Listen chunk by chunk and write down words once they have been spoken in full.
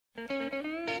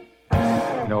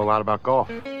know a lot about golf.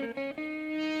 Well,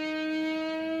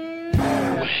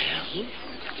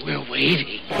 we're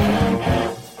waiting.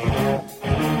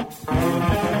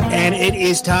 And it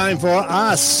is time for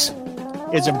us.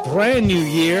 It's a brand new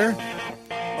year.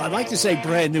 I'd like to say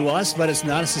brand new us, but it's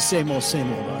not. It's the same old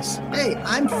us. Hey,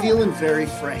 I'm feeling very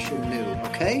fresh and new,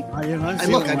 okay?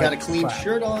 And look, I got a clean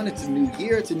shirt on. It's a new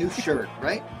year. It's a new shirt,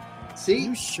 right? See?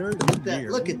 New shirt.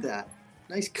 Look at that.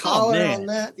 Nice collar on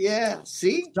that. Yeah.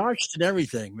 See? Starched and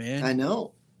everything, man. I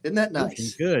know. Isn't that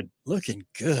nice? Looking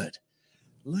good,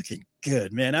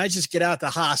 man. I just get out the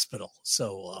hospital.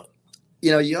 So,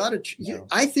 you ought to,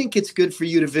 I think it's good for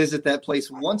you to visit that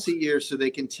place once a year so they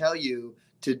can tell you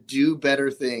to do better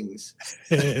things.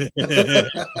 And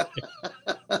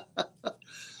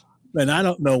I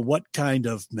don't know what kind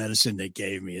of medicine they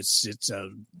gave me. It's a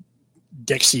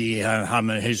Dixie,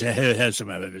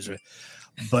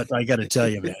 but I got to tell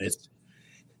you, man,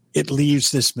 it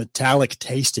leaves this metallic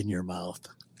taste in your mouth.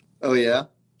 Oh yeah,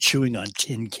 chewing on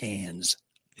tin cans.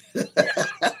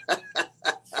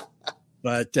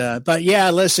 But yeah,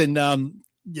 listen, got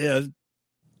the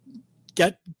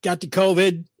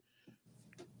COVID.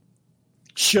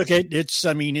 Shook it. It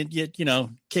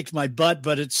kicked my butt,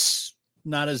 but it's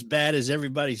not as bad as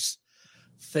everybody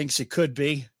thinks it could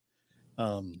be.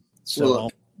 I'm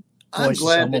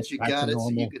glad that you got it,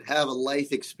 so you could have a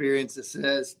life experience that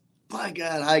says, "By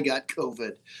God, I got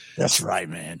COVID." That's right,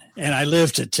 man, and I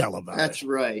live to tell about it. That's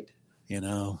right.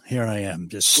 Here I am,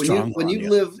 just strong. When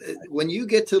you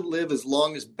get to live as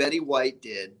long as Betty White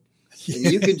did,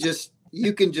 and you can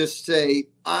just say,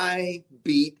 "I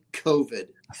beat COVID."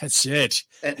 That's it.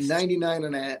 At 99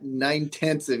 and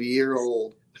 9/10 of a year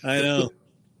old. I know.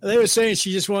 They were saying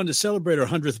she just wanted to celebrate her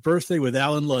 100th birthday with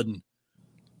Alan Ludden.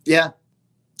 Yeah.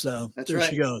 So that's there right.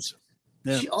 She goes.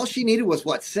 Yeah. All she needed was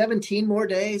 17 more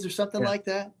days or something like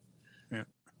that. Yeah. Isn't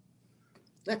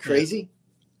that crazy?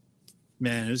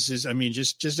 Man, it's just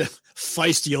a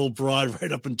feisty old broad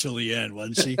right up until the end,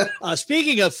 wasn't she?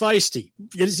 Speaking of feisty,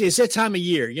 it's that time of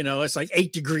year, it's like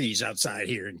 8 degrees outside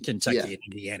here in Kentucky and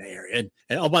Indiana area. And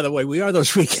oh, by the way, we are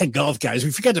those weekend golf guys.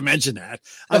 We forgot to mention that.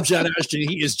 I'm John Ashton.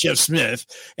 He is Jeff Smith,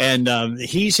 and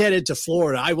he's headed to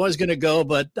Florida. I was going to go,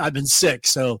 but I've been sick.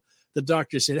 So the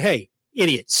doctor said, "Hey,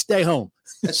 idiot, stay home."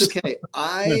 That's okay.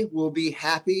 I will be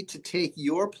happy to take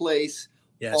your place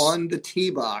on the tee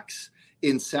box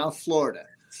in South Florida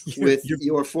with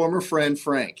your former friend,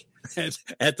 Frank.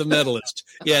 At the Medalist.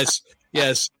 Yes.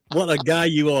 What a guy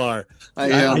you are.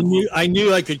 I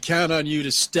knew I could count on you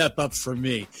to step up for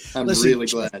me. I'm really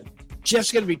glad.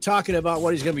 Jeff's going to be talking about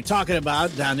what he's going to be talking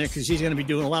about down there because he's going to be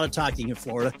doing a lot of talking in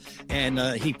Florida. And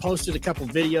he posted a couple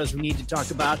of videos we need to talk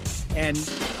about. And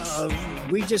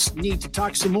we just need to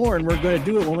talk some more. And we're going to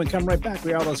do it when we come right back.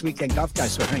 We are those weekend golf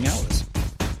guys, so hang out with us.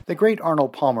 The great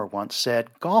Arnold Palmer once said,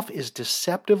 "Golf is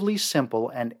deceptively simple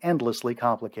and endlessly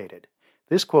complicated."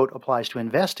 This quote applies to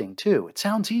investing, too. It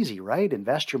sounds easy, right?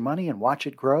 Invest your money and watch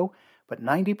it grow. But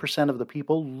 90% of the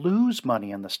people lose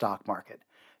money in the stock market.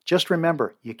 Just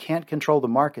remember, you can't control the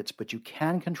markets, but you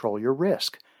can control your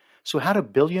risk. So how do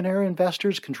billionaire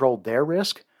investors control their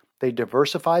risk? They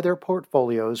diversify their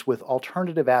portfolios with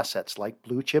alternative assets like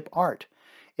blue chip art.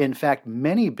 In fact,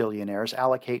 many billionaires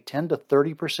allocate 10 to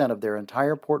 30% of their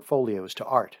entire portfolios to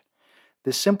art.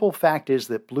 The simple fact is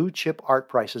that blue chip art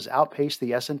prices outpaced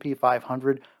the S&P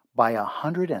 500 by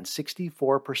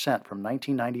 164% from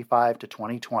 1995 to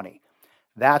 2020.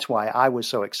 That's why I was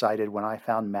so excited when I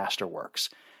found Masterworks.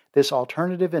 This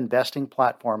alternative investing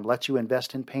platform lets you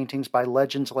invest in paintings by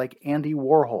legends like Andy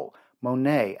Warhol,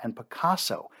 Monet, and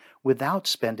Picasso without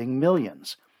spending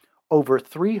millions. Over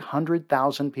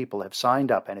 300,000 people have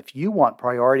signed up, and if you want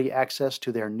priority access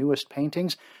to their newest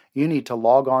paintings, you need to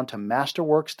log on to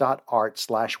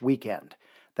masterworks.art/weekend.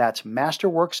 That's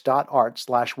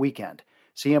masterworks.art/weekend.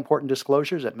 See important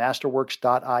disclosures at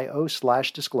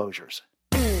masterworks.io/disclosures.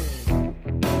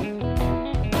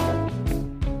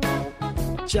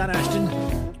 John Ashton,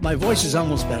 my voice is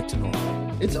almost back to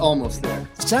normal. It's almost there.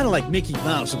 It sounded like Mickey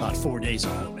Mouse about 4 days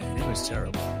ago, man. It was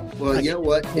terrible. Well, you know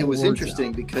what? It was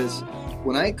interesting because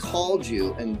when I called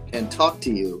you and talked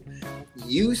to you,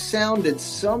 you sounded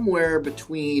somewhere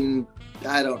between,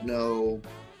 I don't know,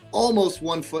 almost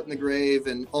 1 foot in the grave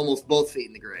and almost both feet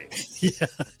in the grave. Yeah.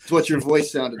 That's what your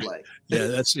voice sounded like. Yeah,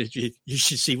 that's it. You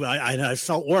should see. I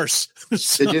felt worse.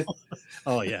 So, did you?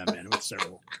 Oh, yeah, man. It was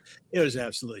terrible. It was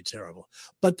absolutely terrible.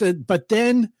 But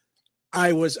then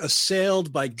I was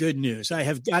assailed by good news. I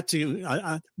have got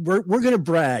to, we're going to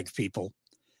brag, people,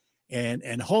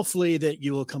 and hopefully that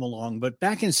you will come along. But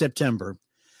back in September,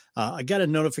 I got a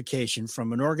notification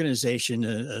from an organization,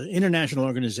 an international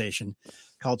organization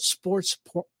called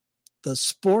the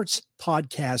Sports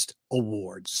Podcast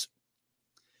Awards.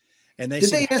 And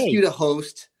Did they ask you to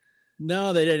host?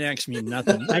 No, they didn't ask me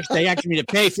nothing. They asked me to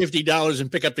pay $50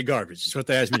 and pick up the garbage. That's what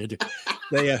they asked me to do.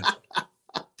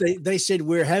 They said,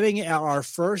 we're having our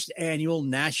first annual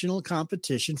national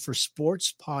competition for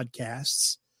sports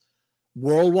podcasts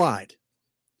worldwide.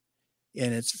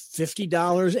 And it's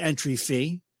 $50 entry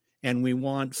fee. And we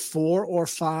want 4 or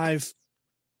 5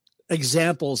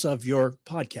 examples of your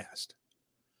podcast.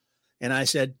 And I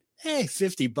said, hey,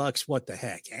 $50, what the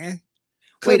heck, eh?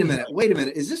 Wait a minute.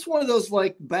 Is this one of those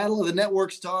like Battle of the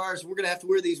Network Stars? We're going to have to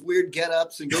wear these weird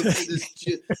get-ups and go through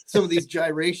some of these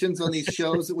gyrations on these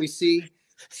shows that we see.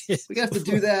 We have to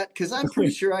do that because I'm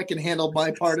pretty sure I can handle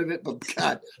my part of it. But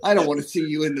God, I don't want to see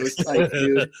you in those tights,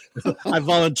 dude. I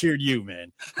volunteered you,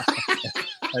 man.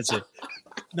 That's it.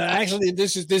 No, actually,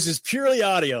 this is purely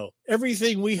audio.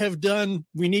 Everything we have done,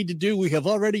 we need to do, we have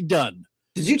already done.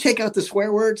 Did you take out the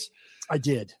swear words? I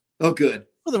did. Oh, good.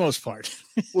 For the most part.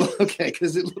 Well, okay,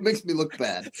 because it makes me look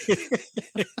bad.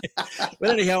 But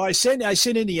anyhow, I sent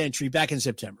in the entry back in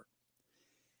September.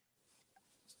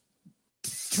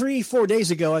 3-4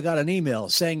 days ago, I got an email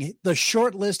saying the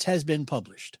short list has been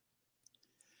published.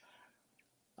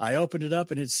 I opened it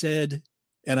up and it said,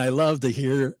 and I love to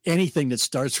hear anything that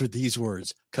starts with these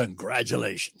words,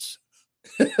 congratulations.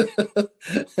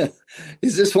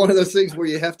 Is this one of those things where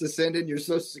you have to send in your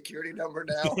social security number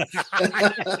now?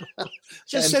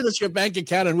 Just send us your bank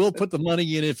account and we'll put the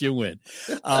money in if you win.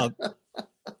 Of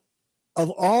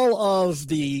all of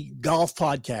the golf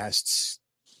podcasts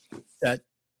that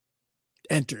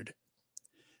entered,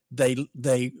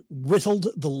 they whittled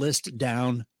the list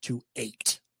down to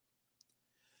 8.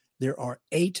 There are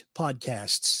 8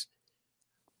 podcasts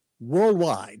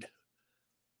worldwide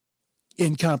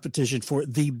in competition for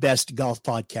the best golf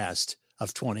podcast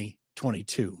of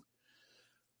 2022.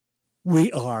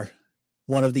 We are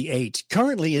one of the 8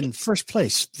 currently in first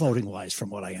place voting wise, from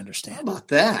what I understand. How about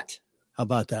that? How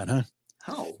about that, huh?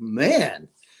 Oh man.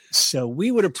 So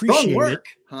we would appreciate work,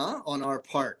 it, huh? On our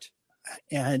part.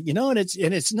 And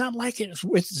it's not like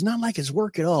it's not like it's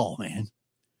work at all, man.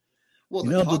 Well,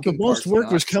 the most work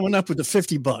was coming up with the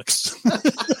 $50.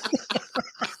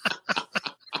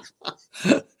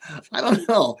 I don't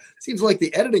know. Seems like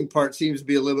the editing part seems to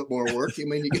be a little bit more work. I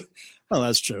mean, Oh,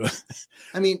 that's true.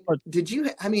 I mean,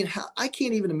 I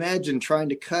can't even imagine trying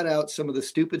to cut out some of the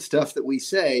stupid stuff that we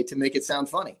say to make it sound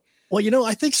funny. Well,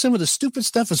 I think some of the stupid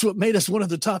stuff is what made us one of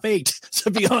the top 8,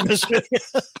 to be honest with you.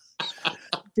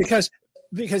 because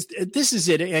this is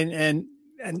it. And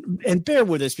bear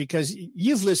with us because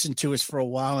you've listened to us for a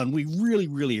while and we really,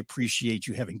 really appreciate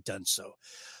you having done so.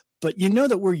 But you know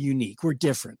that we're unique. We're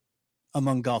different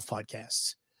among golf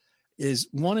podcasts.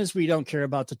 One is we don't care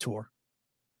about the tour.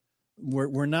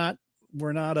 We're not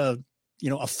a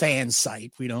fan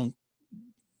site. We don't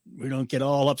get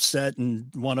all upset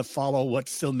and want to follow what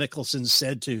Phil Mickelson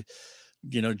said to,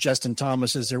 Justin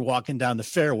Thomas as they're walking down the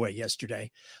fairway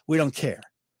yesterday. We don't care.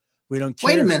 We don't care.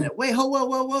 Wait a minute. Wait,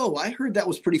 whoa. I heard that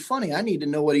was pretty funny. I need to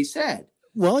know what he said.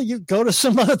 Well, you go to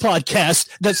some other podcast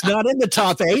that's not in the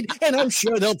top 8, and I'm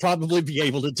sure they'll probably be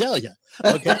able to tell you.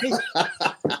 Okay.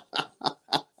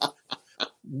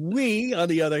 We, on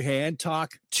the other hand,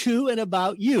 talk to and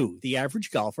about you, the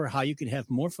average golfer, how you can have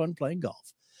more fun playing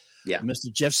golf. Yeah.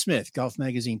 Mr. Jeff Smith, Golf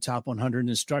Magazine Top 100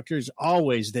 Instructors,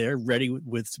 always there, ready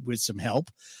with some help.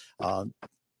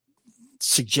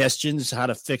 Suggestions, how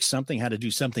to fix something, how to do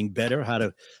something better, how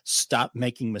to stop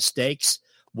making mistakes,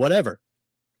 whatever.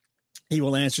 He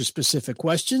will answer specific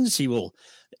questions. He will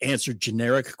answer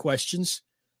generic questions.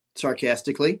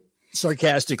 Sarcastically.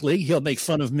 He'll make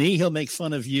fun of me. He'll make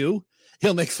fun of you.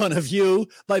 He'll make fun of you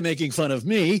by making fun of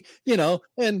me,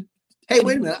 and hey,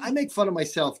 wait a minute. I make fun of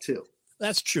myself too.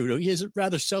 That's true. He is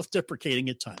rather self-deprecating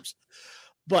at times.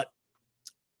 But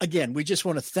again, we just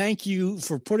want to thank you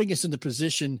for putting us in the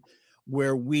position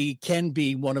where we can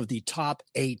be one of the top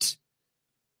 8.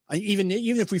 Even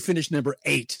if we finish number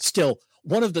 8, still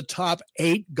one of the top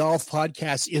 8 golf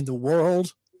podcasts in the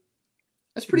world.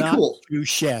 That's pretty cool. Too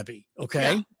shabby.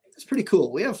 Okay. Yeah, that's pretty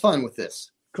cool. We have fun with this.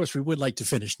 Of course, we would like to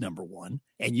finish number 1,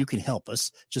 and you can help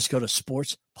us. Just go to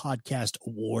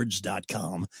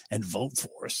sportspodcastawards.com and vote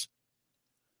for us.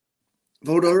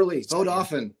 Vote early, vote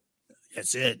often.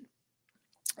 That's it.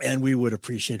 And we would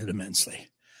appreciate it immensely.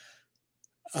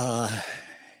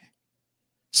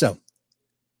 So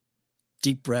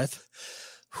deep breath.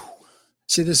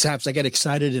 See, this happens. I get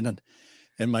excited and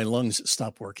my lungs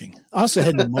stop working. I also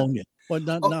had pneumonia. Well,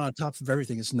 no, on top of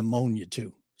everything, it's pneumonia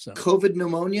too. So COVID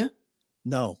pneumonia?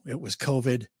 No, it was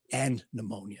COVID and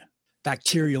pneumonia.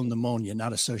 Bacterial pneumonia,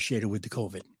 not associated with the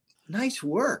COVID. Nice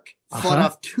work. Fought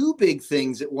off two big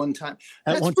things at one time.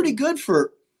 That's pretty good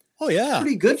for. Oh yeah,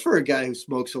 pretty good for a guy who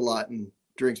smokes a lot and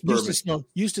drinks bourbon.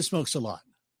 Used to smokes a lot.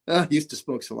 Used to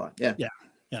smokes a lot. Yeah.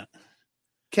 Yeah.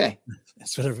 Okay.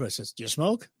 That's what everybody says. Do you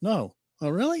smoke? No. Oh,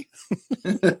 really?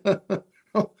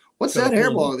 What's that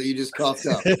hairball that you just coughed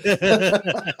up?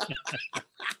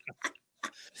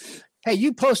 Hey,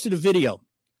 you posted a video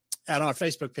at our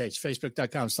Facebook page,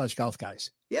 facebook.com/golfguys.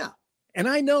 Yeah. And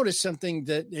I noticed something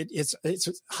that it's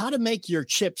how to make your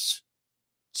chips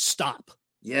stop.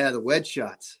 Yeah, the wedge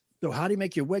shots. So how do you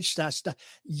make your wedge shot stop?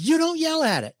 You don't yell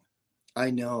at it.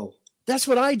 I know. That's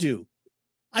what I do.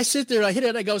 I sit there, I hit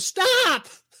it, I go, stop.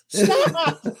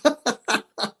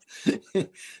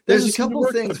 There's a couple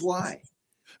things why.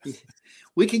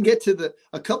 We can get to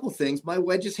a couple things. My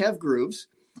wedges have grooves.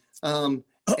 And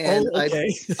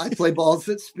okay. I play balls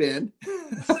that spin.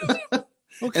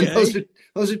 Okay. And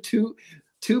those are two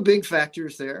big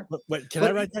factors there. Wait, can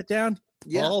I write that down?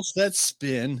 Yeah. Balls that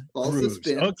spin. Balls grooves. that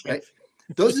spin. Okay. Right?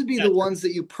 Those would be the ones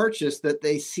that you purchase that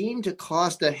they seem to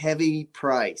cost a heavy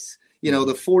price. You know,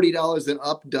 the $40 and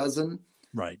up dozen.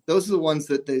 Right. Those are the ones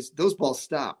that those balls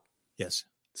stop. Yes.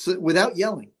 So without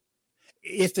yelling.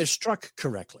 If they're struck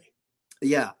correctly.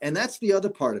 Yeah. And that's the other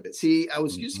part of it. See, I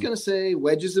was just going to say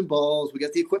wedges and balls. We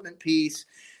got the equipment piece.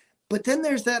 But then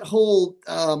there's that whole,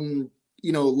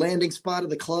 landing spot of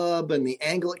the club and the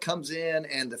angle it comes in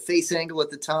and the face angle at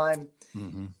the time.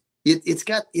 Mm-hmm. It's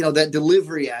got, that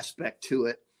delivery aspect to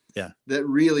it. Yeah. That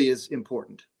really is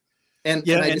important. And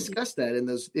I discussed that in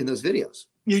those videos.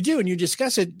 You do, and you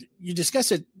discuss it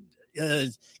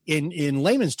in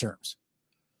layman's terms.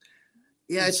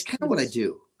 Yeah, it's kind of what I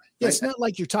do. Yeah, it's not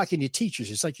like you're talking to teachers.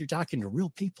 It's like you're talking to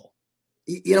real people.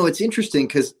 It's interesting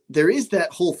because there is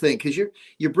that whole thing, because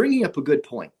you're bringing up a good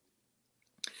point.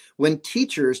 When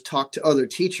teachers talk to other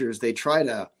teachers, they try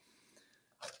to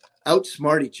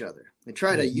outsmart each other. They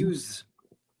try to use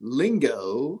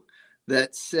lingo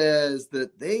that says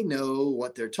that they know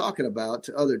what they're talking about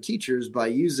to other teachers by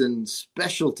using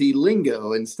specialty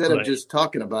lingo instead of just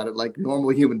talking about it like normal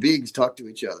human beings talk to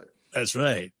each other. That's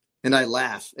right. And I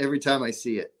laugh every time I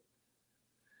see it,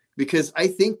 because I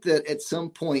think that at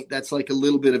some point that's like a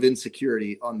little bit of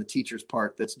insecurity on the teacher's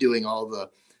part that's doing all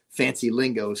the fancy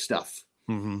lingo stuff.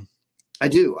 Mm-hmm. I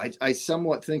do. I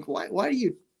somewhat think, why are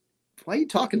you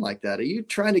talking like that? Are you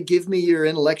trying to give me your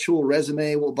intellectual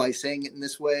resume by saying it in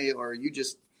this way, or you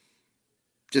just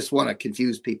want to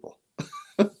confuse people?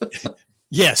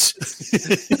 Yes.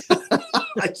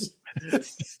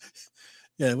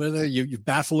 Yeah, whether you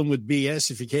baffle them with BS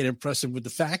if you can't impress them with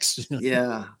the facts.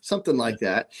 Yeah, something like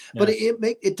that. Yeah. But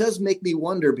it does make me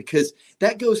wonder, because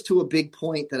that goes to a big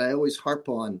point that I always harp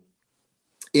on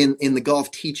in the golf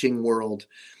teaching world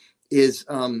is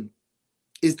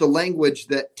the language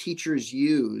that teachers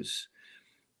use,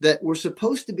 that we're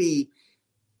supposed to be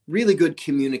really good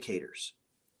communicators.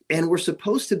 And we're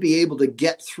supposed to be able to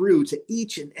get through to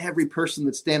each and every person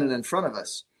that's standing in front of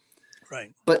us.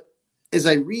 Right. But as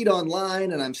I read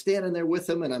online and I'm standing there with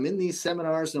them and I'm in these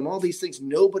seminars and all these things,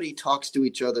 nobody talks to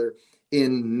each other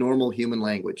in normal human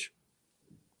language.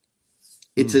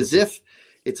 It's as if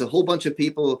it's a whole bunch of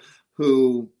people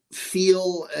who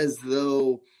feel as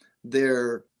though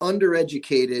they're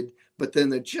undereducated, but then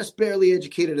they're just barely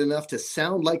educated enough to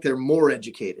sound like they're more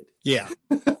educated. Yeah.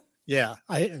 Yeah.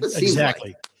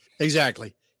 Exactly.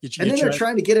 Exactly. And then they're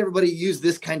trying to get everybody to use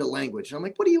this kind of language. And I'm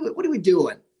like, what are we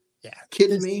doing? Yeah.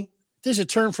 Kidding me? There's a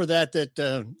term for that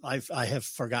I have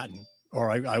forgotten, or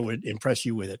I would impress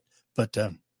you with it. But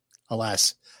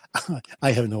alas,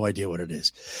 I have no idea what it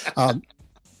is.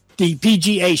 The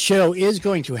PGA show is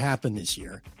going to happen this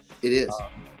year. It is.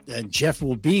 And Jeff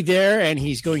will be there, and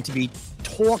he's going to be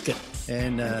talking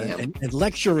and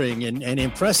lecturing and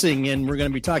impressing. And we're going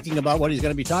to be talking about what he's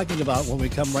going to be talking about when we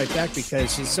come right back,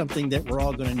 because it's something that we're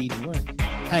all going to need to learn.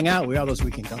 Hang out. We are those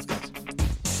Weekend Golf Guys.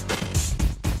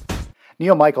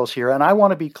 Neil Michaels here, and I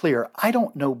want to be clear. I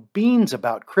don't know beans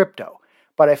about crypto,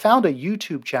 but I found a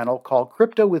YouTube channel called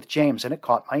Crypto with James, and it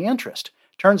caught my interest.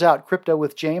 Turns out Crypto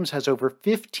with James has over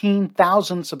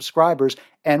 15,000 subscribers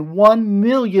and 1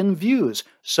 million views.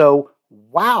 So,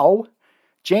 wow!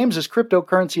 James is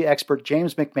cryptocurrency expert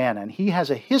James McMahon, and he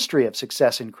has a history of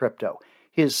success in crypto.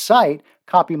 His site,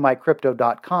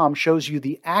 copymycrypto.com, shows you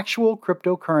the actual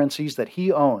cryptocurrencies that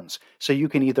he owns, so you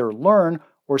can either learn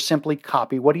or simply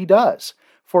copy what he does.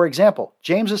 For example,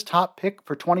 James's top pick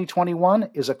for 2021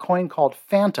 is a coin called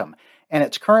Phantom, and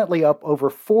it's currently up over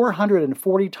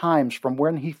 440 times from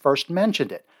when he first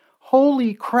mentioned it.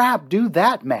 Holy crap, do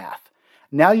that math!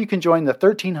 Now you can join the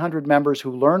 1,300 members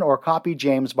who learn or copy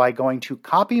James by going to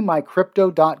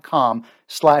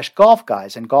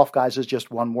copymycrypto.com/golfguys, and golf guys is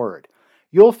just one word.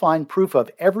 You'll find proof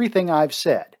of everything I've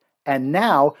said. And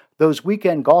now, those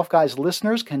Weekend Golf Guys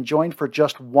listeners can join for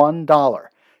just $1.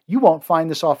 You won't find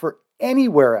this offer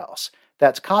anywhere else.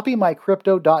 That's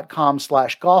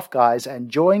copymycrypto.com/golfguys and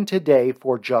join today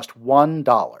for just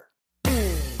 $1.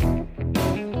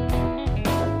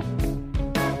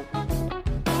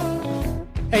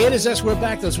 Hey, it is us. We're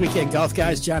back. Those Weekend Golf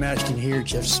Guys. John Ashton here.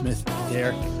 Jeff Smith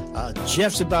there.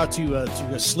 Jeff's about to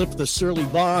slip the surly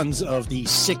bonds of the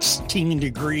 16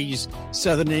 degrees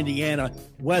Southern Indiana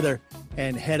weather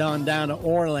and head on down to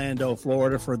Orlando,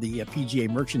 Florida for the PGA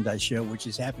Merchandise Show, which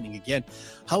is happening again.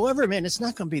 However, man, it's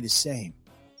not going to be the same.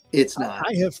 It's not.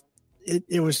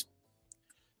 It was.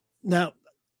 Now,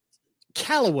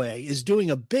 Callaway is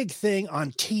doing a big thing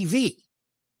on TV.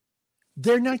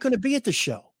 They're not going to be at the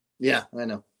show. Yeah, I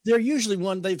know. They're usually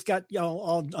they've got,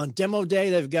 all on demo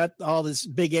day, they've got all this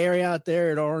big area out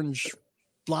there at Orange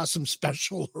Blossom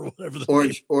Special or whatever.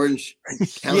 Orange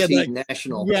County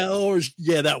National. Yeah, Orange.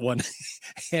 Yeah, that one.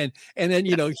 and then,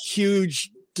 huge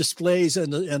displays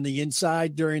on the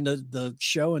inside during the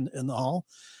show in the hall.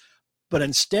 But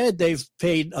instead, they've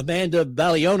paid Amanda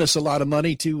Balionis a lot of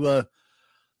money to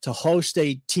host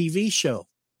a TV show,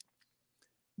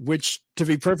 which, to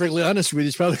be perfectly honest with you,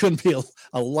 is probably going to be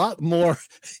a lot more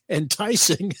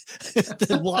enticing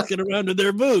than walking around in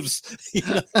their booths. You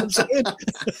know what I'm saying?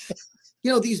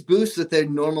 These booths that they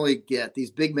normally get, these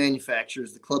big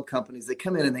manufacturers, the club companies, they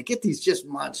come in and they get these just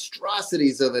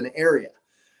monstrosities of an area,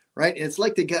 right? And it's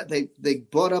like they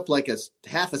bought up like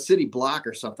half a city block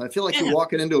or something. I feel like you're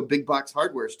walking into a big box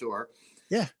hardware store.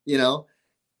 Yeah.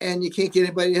 And you can't get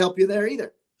anybody to help you there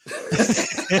either.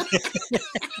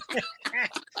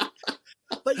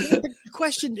 But the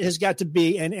question has got to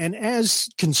be, and as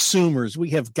consumers,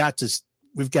 we've got to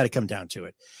come down to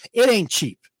it. It ain't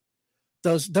cheap.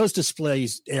 Those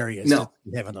displays areas that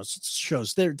we have on those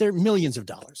shows, they're millions of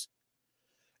dollars.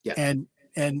 Yeah.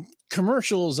 And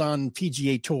commercials on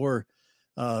PGA Tour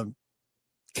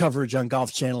coverage on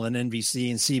Golf Channel and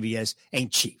NBC and CBS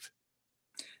ain't cheap.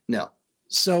 No.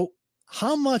 So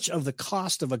how much of the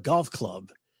cost of a golf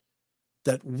club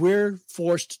that we're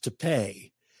forced to pay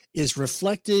is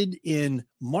reflected in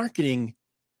marketing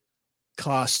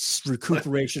costs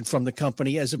recuperation from the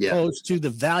company as opposed to the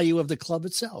value of the club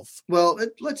itself? Well,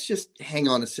 let's just hang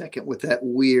on a second with that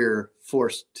we're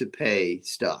forced to pay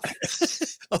stuff.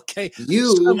 Okay.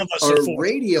 You are a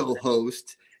radio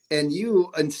host and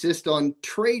you insist on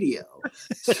tradio.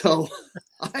 So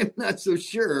I'm not so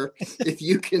sure if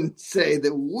you can say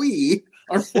that we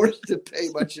are forced to pay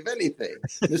much of anything.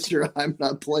 Mr. I'm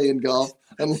not playing golf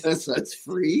unless that's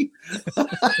free.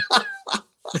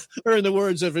 Or in the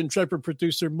words of intrepid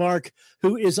producer Mark,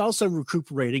 who is also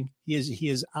recuperating, he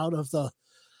is out of the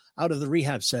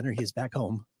rehab center. He is back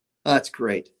home. That's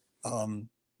great.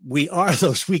 We are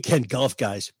those Weekend Golf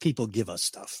Guys. People give us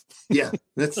stuff. Yeah,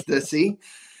 that's see.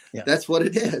 Yeah. That's what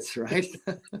it is, right?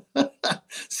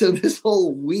 So this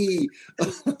whole we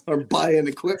are buying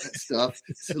equipment stuff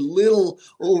is a little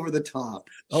over the top.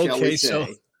 Okay, so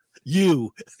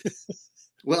you.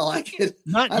 Well, I get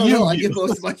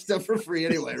most of my stuff for free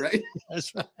anyway, right?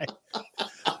 That's right.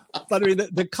 But I mean,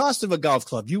 the cost of a golf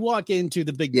club, you walk into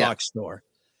the big box store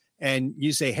and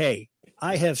you say, hey,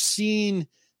 I have seen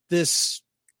the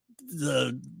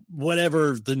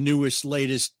newest,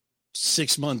 latest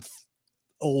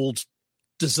 6-month-old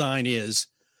design is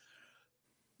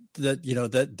that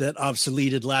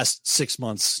obsoleted last 6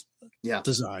 months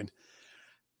design.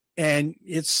 And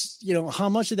it's, how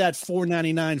much of that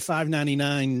 $499,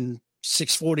 $599,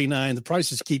 $649, the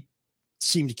prices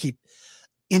seem to keep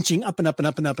inching up and up and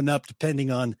up and up and up,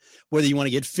 depending on whether you want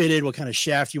to get fitted, what kind of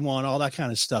shaft you want, all that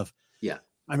kind of stuff. Yeah.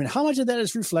 I mean, how much of that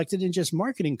is reflected in just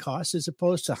marketing costs as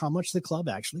opposed to how much the club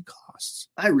actually costs?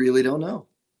 I really don't know.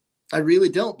 I really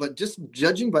don't. But just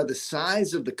judging by the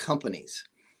size of the companies,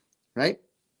 right?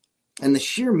 And the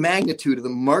sheer magnitude of the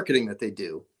marketing that they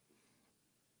do,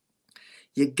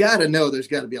 you got to know there's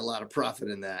got to be a lot of profit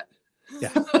in that.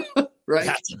 Yeah. Right?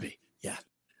 Got to be. Yeah.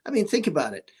 I mean, think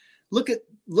about it. Look at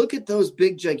those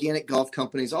big, gigantic golf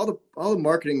companies, all the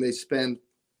marketing they spend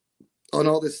on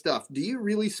all this stuff. Do you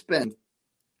really spend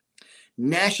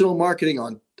national marketing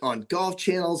on golf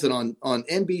channels and on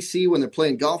NBC when they're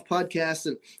playing golf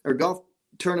podcasts or golf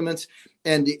tournaments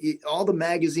and all the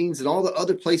magazines and all the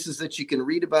other places that you can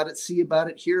read about it, see about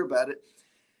it, hear about it?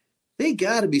 They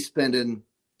got to be spending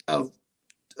a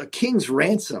king's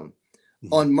ransom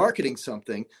on marketing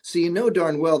something. So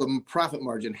darn well the profit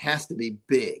margin has to be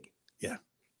big. Yeah.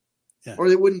 Or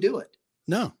they wouldn't do it.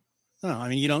 No. I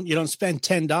mean, you don't spend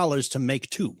 $10 to make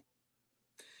two.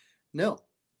 No,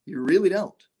 you really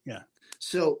don't. Yeah.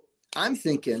 So I'm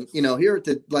thinking, here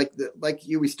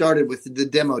at we started with the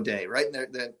demo day, right?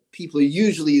 And the people are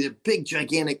usually the big,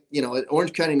 gigantic, at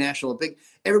Orange County National,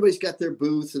 everybody's got their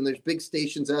booths and there's big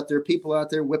stations out there, people out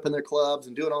there whipping their clubs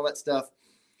and doing all that stuff.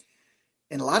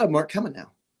 And a lot of them aren't coming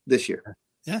now this year.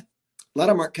 Yeah. A lot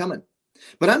of them aren't coming.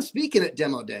 But I'm speaking at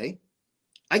demo day.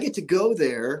 I get to go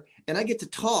there and I get to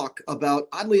talk about,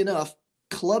 oddly enough,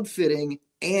 club fitting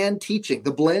and teaching,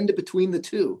 the blend between the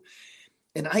two.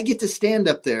 And I get to stand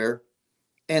up there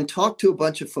and talk to a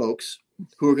bunch of folks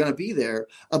who are going to be there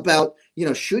about,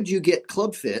 should you get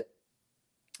club fit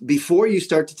before you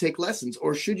start to take lessons,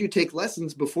 or should you take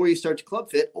lessons before you start to club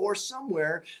fit, or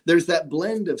somewhere there's that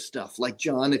blend of stuff. Like,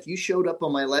 John, if you showed up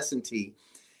on my lesson tee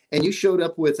and you showed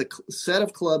up with a set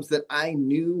of clubs that I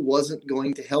knew wasn't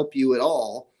going to help you at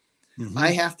all, mm-hmm.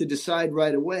 I have to decide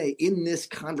right away in this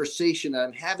conversation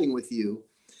I'm having with you,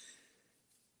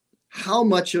 how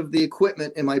much of the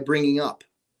equipment am I bringing up?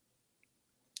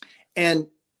 And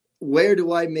where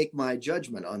do I make my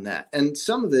judgment on that? And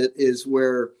some of it is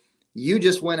where you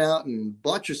just went out and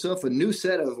bought yourself a new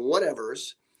set of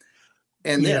whatevers,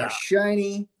 and they're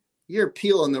shiny. You're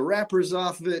peeling the wrappers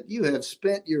off of it. You have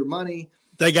spent your money.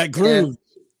 They got grooves.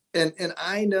 And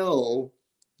I know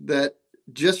that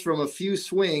just from a few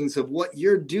swings of what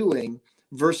you're doing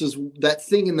versus that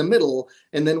thing in the middle,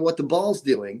 and then what the ball's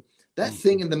doing, that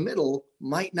thing in the middle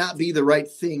might not be the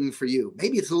right thing for you.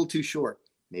 Maybe it's a little too short.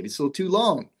 Maybe it's a little too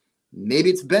long. Maybe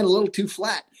it's been a little too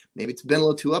flat. Maybe it's been a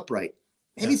little too upright.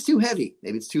 Maybe it's too heavy.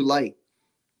 Maybe it's too light.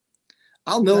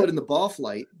 I'll know it in the ball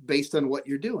flight based on what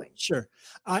you're doing. Sure.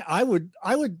 I would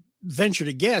venture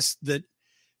to guess that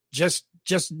just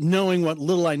knowing what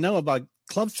little I know about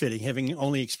club fitting, having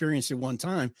only experienced it one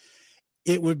time,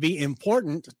 it would be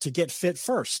important to get fit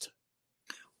first.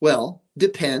 Well,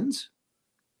 depends.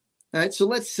 All right. So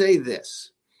let's say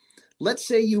this. Let's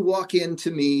say you walk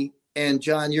into me and,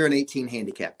 John, you're an 18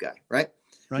 handicap guy, right?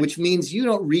 Which means you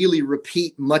don't really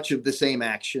repeat much of the same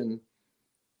action,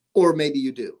 or maybe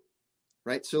you do,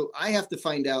 right? So I have to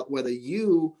find out whether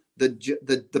you,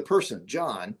 the person,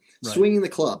 John, swinging the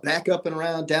club back up and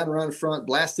around, down around the front,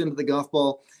 blast into the golf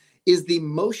ball, is the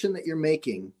motion that you're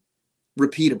making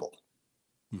repeatable?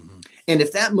 Mm-hmm. And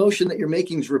if that motion that you're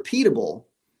making is repeatable,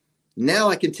 now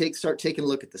I can start taking a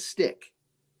look at the stick,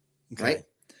 right?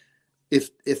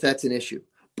 If that's an issue.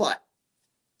 But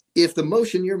if the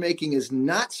motion you're making is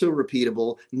not so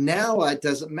repeatable, now it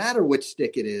doesn't matter which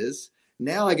stick it is.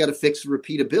 Now I got to fix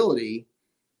repeatability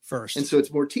first. And so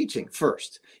it's more teaching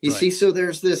first. You see, so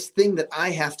there's this thing that I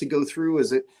have to go through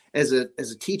as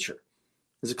a teacher,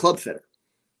 as a club fitter.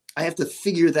 I have to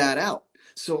figure that out.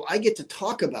 So I get to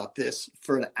talk about this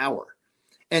for an hour.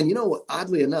 And you know what,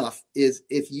 oddly enough, is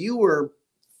if you were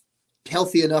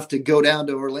healthy enough to go down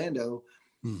to Orlando,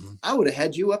 mm-hmm. I would have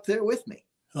had you up there with me.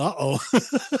 Uh-oh.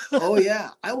 Oh,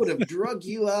 yeah. I would have drug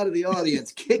you out of the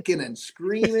audience, kicking and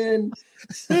screaming,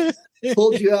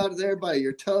 pulled you out of there by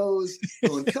your toes,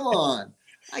 going, come on.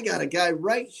 I got a guy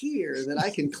right here that I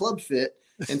can club fit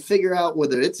and figure out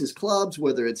whether it's his clubs,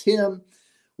 whether it's him,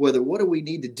 what do we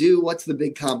need to do? What's the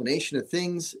big combination of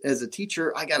things? As a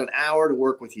teacher, I got an hour to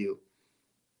work with you.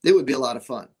 It would be a lot of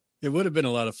fun. It would have been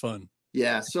a lot of fun.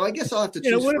 Yeah. So I guess I'll have to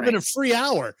choose. It would have been a free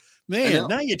hour. Man,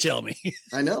 now you tell me.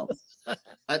 I know.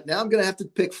 Now I'm going to have to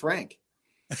pick Frank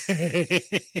because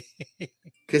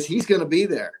he's going to be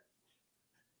there.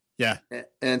 Yeah.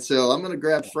 And so I'm going to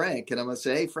grab Frank and I'm going to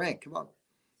say, hey, Frank, come on.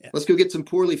 Yeah. Let's go get some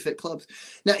poorly fit clubs.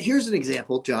 Now, here's an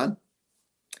example, John.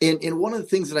 In one of the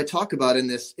things that I talk about in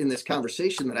this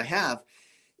conversation that I have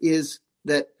is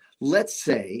that, let's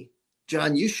say,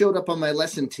 John, you showed up on my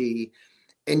lesson tee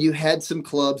and you had some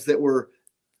clubs that were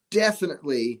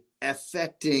definitely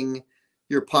affecting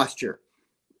your posture.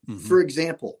 Mm-hmm. For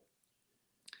example,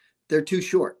 they're too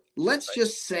short. Let's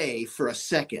just say for a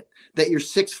second that you're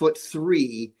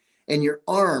 6'3" and your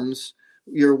arms,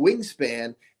 your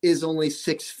wingspan is only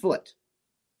 6 foot.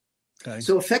 Okay.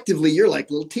 So effectively, you're like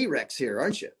little T-Rex here,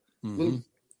 aren't you? Mm-hmm. Little,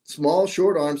 small,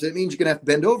 short arms. That means you're going to have to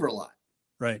bend over a lot.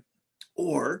 Right.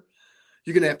 Or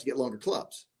you're going to have to get longer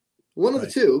clubs. One of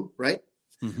the two, right?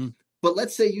 Mm-hmm. But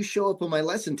let's say you show up on my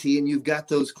lesson tee and you've got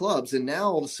those clubs. And now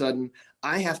all of a sudden,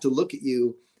 I have to look at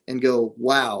you and go,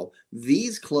 wow,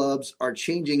 these clubs are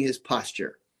changing his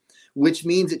posture, which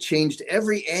means it changed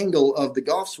every angle of the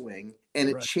golf swing and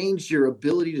it changed your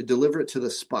ability to deliver it to the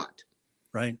spot.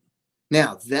 Right.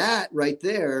 Now that right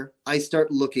there, I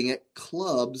start looking at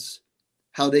clubs,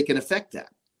 how they can affect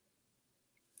that.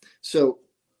 So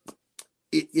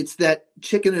it's that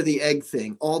chicken or the egg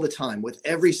thing all the time with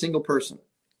every single person.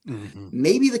 Mm-hmm.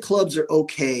 Maybe the clubs are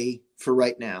okay for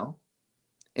right now,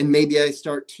 and maybe I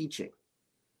start teaching.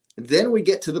 Then we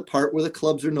get to the part where the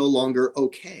clubs are no longer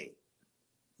okay.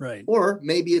 Right. Or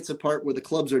maybe it's a part where the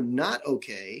clubs are not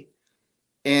okay,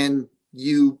 and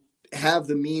you have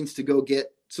the means to go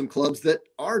get some clubs that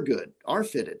are good, are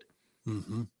fitted.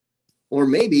 Mm-hmm. Or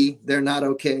maybe they're not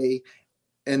okay.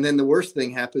 And then the worst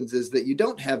thing happens is that you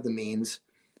don't have the means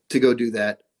to go do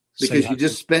that because you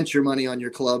just spent your money on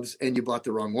your clubs and you bought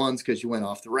the wrong ones because you went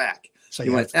off the rack. So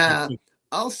you went,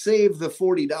 I'll save the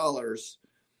 $40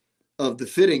 of the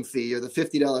fitting fee or the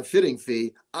 $50 fitting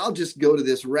fee. I'll just go to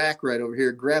this rack right over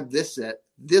here, grab this set.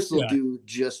 This will do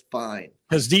just fine.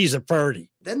 Because these are pretty.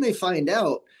 Then they find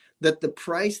out that the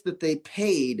price that they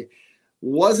paid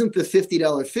wasn't the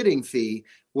 $50 fitting fee.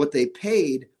 What they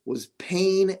paid was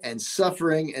pain and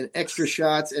suffering and extra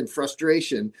shots and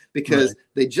frustration because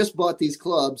they just bought these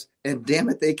clubs and damn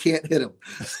it, they can't hit them.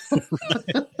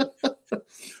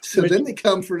 So then they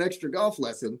come for an extra golf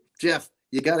lesson. Jeff,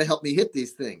 you got to help me hit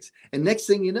these things. And next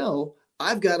thing you know,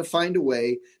 I've got to find a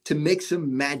way to make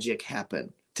some magic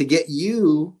happen to get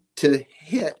you to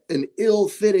hit an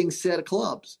ill-fitting set of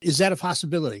clubs. Is that a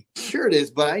possibility? Sure it is,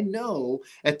 but I know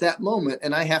at that moment,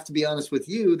 and I have to be honest with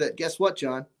you, that guess what,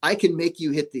 John? I can make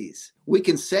you hit these. We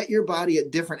can set your body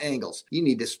at different angles. You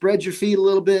need to spread your feet a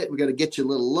little bit. We're going to get you a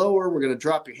little lower. We're going to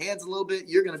drop your hands a little bit.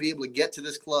 You're going to be able to get to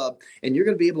this club, and you're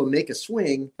going to be able to make a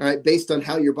swing, all right, based on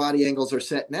how your body angles are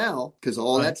set now, because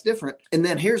all that's different. And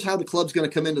then here's how the club's going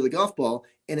to come into the golf ball.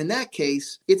 And in that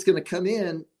case, it's going to come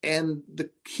in and the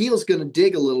heel's going to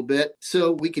dig a little bit.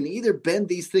 So we can either bend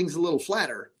these things a little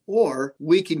flatter, or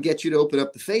we can get you to open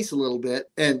up the face a little bit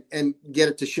and get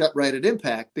it to shut right at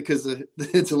impact because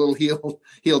it's a little heel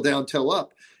down, toe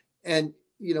up. And,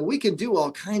 we can do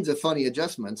all kinds of funny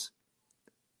adjustments.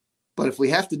 But if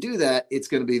we have to do that, it's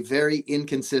going to be very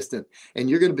inconsistent. And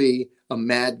you're going to be a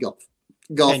mad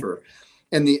golfer.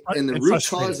 And the root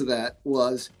cause of that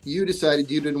was you decided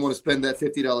you didn't want to spend that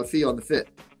 $50 fee on the fit.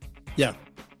 Yeah.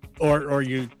 Or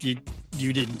you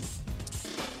didn't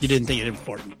think it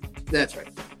important. That's right.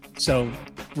 So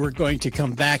we're going to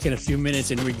come back in a few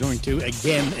minutes and we're going to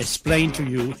again explain to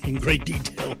you in great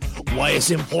detail why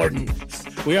it's important.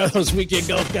 We are those Weekend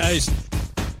Golf Guys.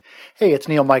 Hey, it's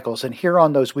Neil Michaels, and here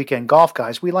on Those Weekend Golf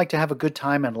Guys, we like to have a good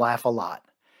time and laugh a lot.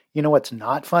 You know what's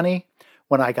not funny?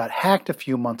 When I got hacked a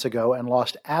few months ago and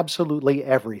lost absolutely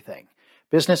everything.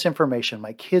 Business information,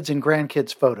 my kids' and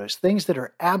grandkids' photos, things that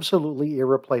are absolutely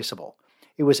irreplaceable.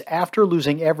 It was after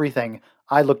losing everything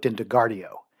I looked into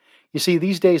Guardio. You see,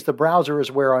 these days the browser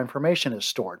is where our information is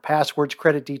stored. Passwords,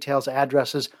 credit details,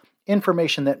 addresses,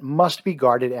 information that must be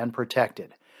guarded and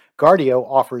protected. Guardio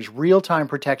offers real-time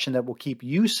protection that will keep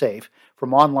you safe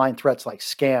from online threats like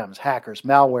scams, hackers,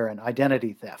 malware, and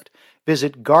identity theft.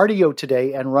 Visit Guardio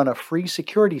today and run a free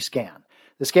security scan.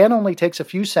 The scan only takes a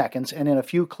few seconds, and in a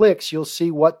few clicks, you'll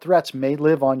see what threats may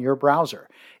live on your browser.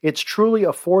 It's truly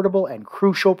affordable and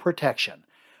crucial protection.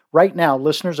 Right now,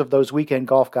 listeners of Those Weekend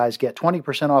Golf Guys get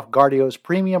 20% off Guardio's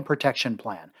premium protection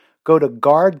plan. Go to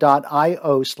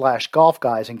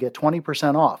guard.io/golfguys and get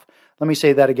 20% off. Let me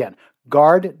say that again.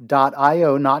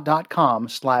 Guard.io, not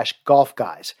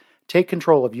 .com/golfguys. Take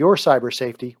control of your cyber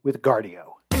safety with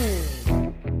Guardio.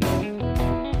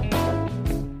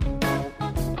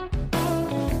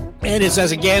 And it's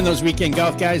us again, Those Weekend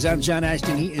Golf Guys. I'm John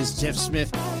Ashton. He is Jeff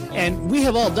Smith. And we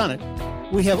have all done it.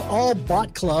 We have all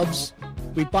bought clubs.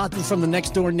 We bought them from the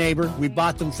next door neighbor. We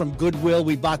bought them from Goodwill.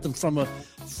 We bought them from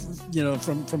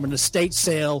from an estate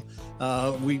sale.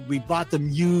 We bought them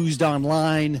used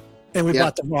online, and we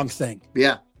bought the wrong thing.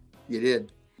 Yeah, you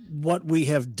did. What we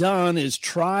have done is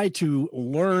try to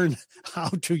learn how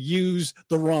to use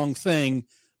the wrong thing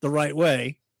the right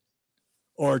way,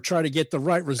 or try to get the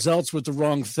right results with the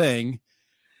wrong thing.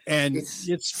 And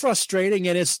it's frustrating,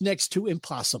 and it's next to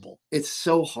impossible. It's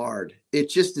so hard. It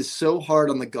just is so hard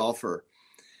on the golfer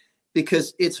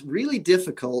because it's really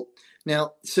difficult.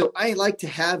 Now, so I like to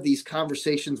have these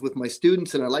conversations with my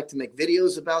students, and I like to make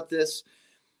videos about this.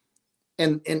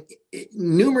 And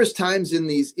numerous times in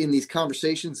these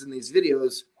conversations, in these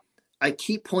videos, I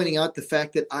keep pointing out the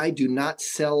fact that I do not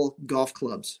sell golf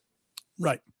clubs.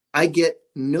 Right. I get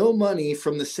no money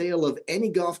from the sale of any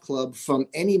golf club from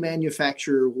any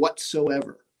manufacturer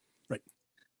whatsoever. Right.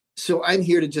 So I'm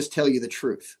here to just tell you the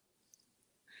truth.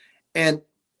 And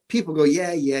people go,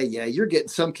 yeah, you're getting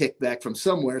some kickback from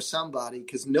somewhere, somebody,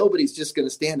 because nobody's just going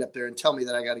to stand up there and tell me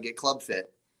that I got to get club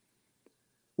fit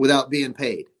without being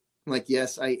paid. I'm like,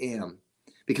 yes, I am,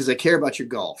 because I care about your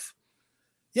golf.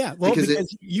 Yeah, well,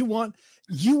 because you want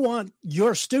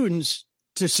your students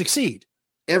to succeed.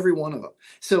 Every one of them.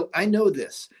 So I know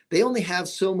this. They only have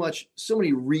so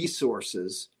many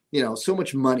resources, so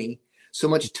much money, so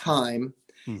much time,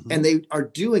 and they are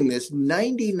doing this.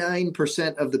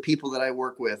 99% of the people that I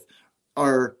work with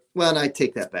are, well, and I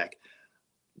take that back.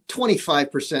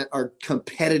 25% are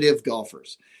competitive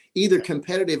golfers, either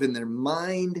competitive in their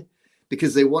mind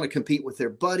because they want to compete with their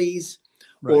buddies,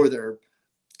 or they're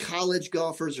college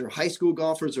golfers or high school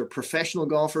golfers or professional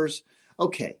golfers.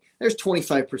 Okay, there's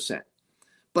 25%.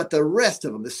 But the rest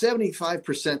of them, the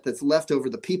 75% that's left over,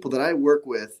 the people that I work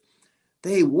with,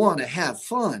 they want to have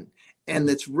fun. And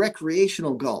it's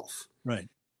recreational golf. Right.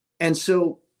 And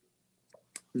so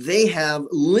they have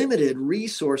limited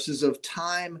resources of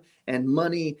time and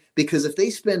money, because if they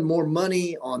spend more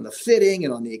money on the fitting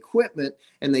and on the equipment,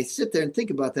 and they sit there and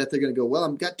think about that, they're going to go, well,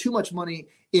 I've got too much money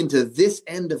into this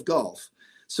end of golf.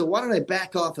 So why don't I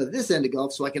back off of this end of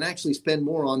golf so I can actually spend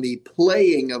more on the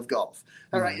playing of golf?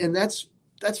 All right. And that's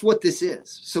what this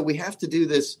is. So we have to do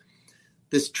this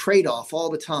trade-off all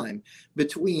the time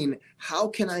between how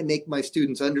can I make my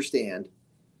students understand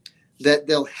that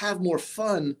they'll have more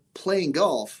fun playing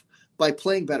golf by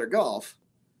playing better golf.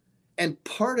 And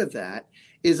part of that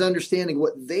is understanding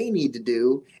what they need to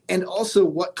do and also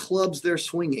what clubs they're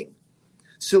swinging.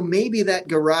 So maybe that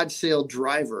garage sale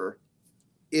driver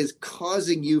is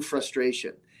causing you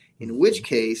frustration, in which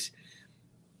case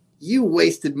you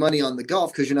wasted money on the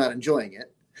golf because you're not enjoying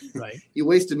it. Right. You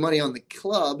wasted money on the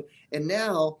club, and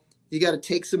now you got to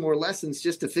take some more lessons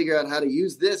just to figure out how to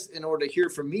use this in order to hear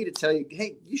from me to tell you,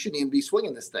 hey, you shouldn't even be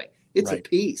swinging this thing. It's a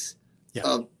piece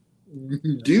of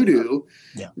doo-doo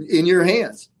in your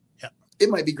hands. Yeah. It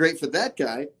might be great for that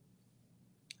guy,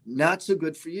 not so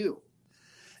good for you.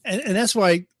 And that's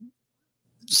why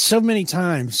so many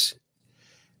times,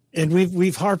 and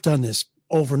we've harped on this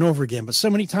over and over again, but so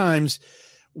many times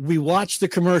we watch the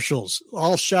commercials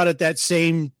all shot at that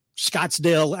same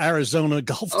Scottsdale, Arizona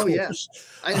golf course.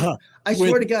 Oh yeah. I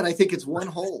swear to God, I think it's one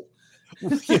hole.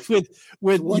 with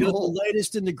one hole. The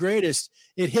latest and the greatest,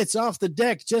 it hits off the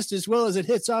deck just as well as it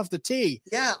hits off the tee.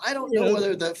 Yeah. I don't know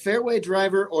whether the fairway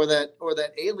driver or that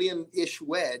alien-ish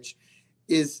wedge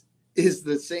is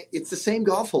the same. It's the same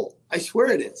golf hole. I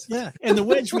swear it is. Yeah. And the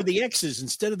wedge with the X's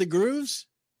instead of the grooves.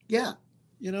 Yeah.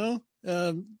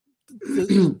 The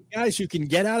guys who can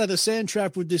get out of the sand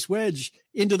trap with this wedge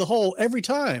into the hole every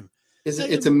time.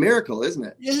 It's a miracle, isn't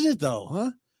it? Isn't it though?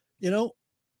 Huh?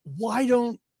 Why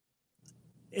don't,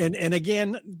 and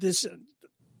again, this,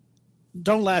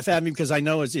 don't laugh at me because I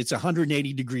know it's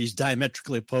 180 degrees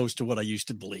diametrically opposed to what I used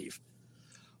to believe.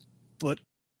 But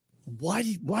why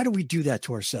do we do that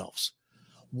to ourselves?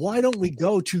 Why don't we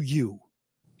go to you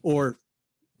or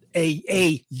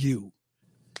a you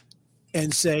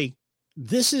and say,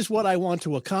 this is what I want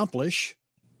to accomplish.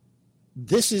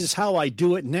 This is how I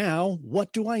do it now.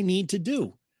 What do I need to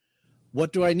do?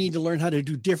 What do I need to learn how to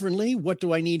do differently? What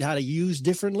do I need how to use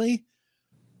differently?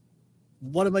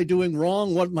 What am I doing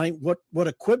wrong? What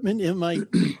equipment am I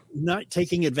not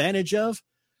taking advantage of?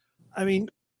 I mean,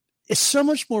 it's so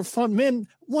much more fun, man.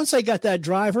 Once I got that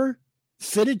driver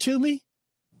fitted to me,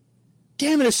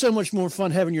 damn it, it's so much more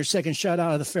fun having your second shot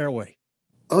out of the fairway.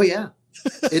 Oh yeah.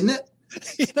 Isn't it?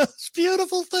 It's a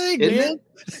beautiful thing, Isn't man.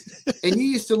 It? And you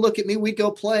used to look at me, we'd go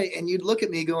play, and you'd look at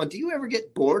me going, do you ever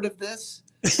get bored of this?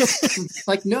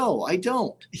 Like, no, I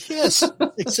don't. Yes,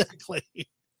 exactly.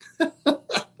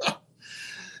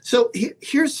 So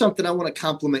here's something I want to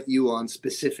compliment you on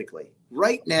specifically.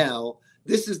 Right now,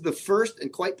 this is the first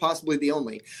and quite possibly the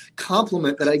only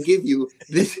compliment that I give you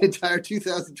this entire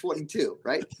 2022,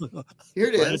 right? Here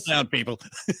it is. Write it down, people.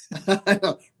 I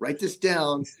know. Write this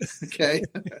down, okay?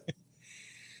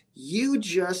 You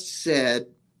just said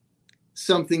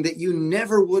something that you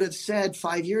never would have said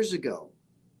 5 years ago.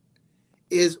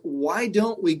 Is why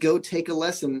don't we go take a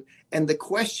lesson? And the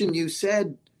question you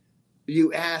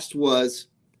asked was,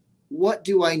 what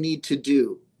do I need to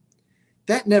do?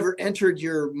 That never entered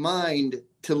your mind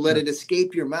to let it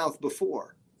escape your mouth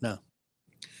before. No.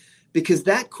 Because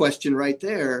that question right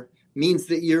there means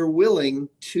that you're willing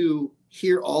to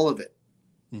hear all of it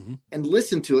and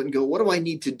listen to it and go, what do I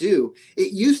need to do?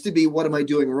 It used to be, what am I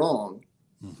doing wrong?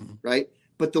 Right?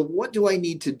 But the what do I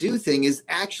need to do thing is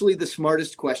actually the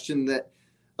smartest question that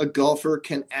a golfer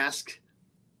can ask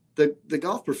the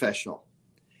golf professional.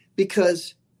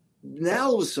 Because now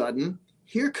all of a sudden,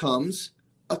 here comes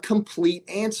a complete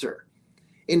answer.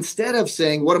 Instead of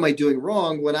saying, what am I doing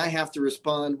wrong? When I have to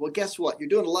respond, well, guess what? You're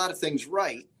doing a lot of things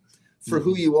right for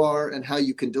who you are and how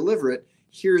you can deliver it.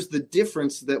 Here's the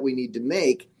difference that we need to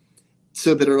make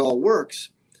so that it all works.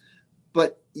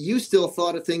 But you still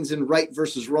thought of things in right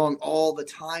versus wrong all the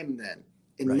time then.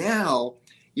 And Right. now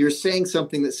you're saying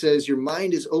something that says your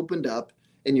mind is opened up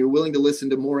and you're willing to listen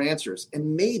to more answers.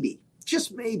 And maybe,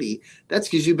 just maybe, that's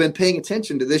because you've been paying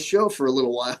attention to this show for a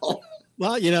little while.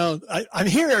 Well, I'm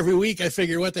here every week. I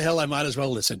figure, what the hell, I might as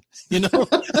well listen.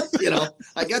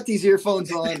 I got these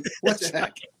earphones on. What the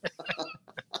heck?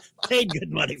 Paid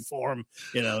good money for them.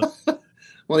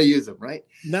 Want to use them, right?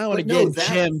 Now and again,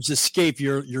 gems escape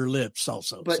your lips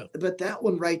also. But that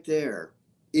one right there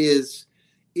is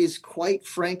quite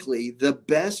frankly the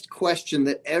best question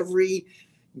that every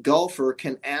golfer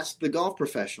can ask the golf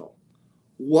professional.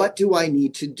 What do I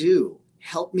need to do?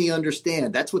 Help me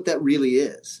understand. That's what that really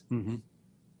is. Mm-hmm.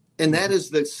 And that is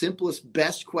the simplest,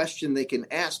 best question they can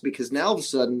ask, because now all of a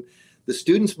sudden the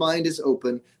student's mind is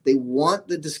open. They want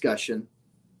the discussion.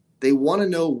 They want to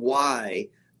know why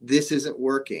this isn't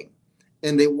working.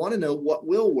 And they want to know what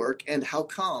will work and how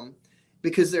come,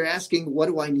 because they're asking, what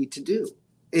do I need to do?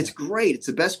 It's great. It's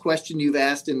the best question you've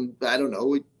asked in, 5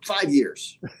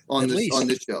 years on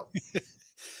this show.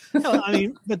 No,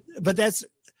 but that's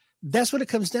what it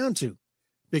comes down to,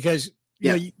 because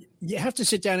you have to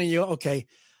sit down and okay,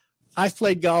 I've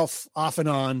played golf off and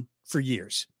on for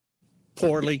years,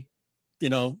 poorly.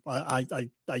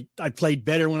 I played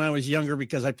better when I was younger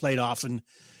because I played often.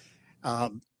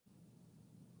 But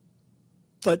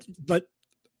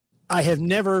I have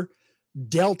never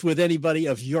dealt with anybody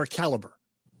of your caliber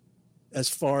as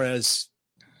far as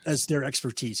their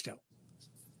expertise go.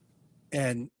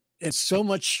 And it's so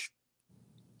much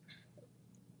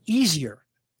easier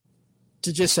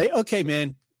to just say, okay,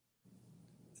 man,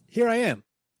 here I am.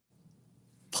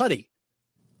 Putty,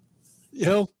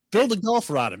 build a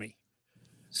golfer out of me.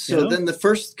 So then the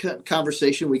first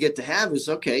conversation we get to have is,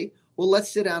 okay, well,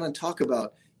 let's sit down and talk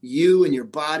about you and your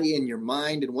body and your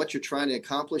mind and what you're trying to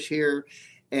accomplish here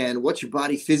and what your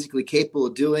body physically capable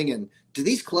of doing. And do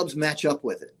these clubs match up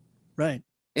with it? Right.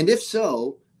 And if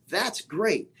so, that's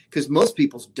great, because most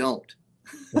people's don't,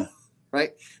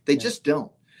 right? They just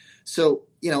don't. So,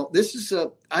 this is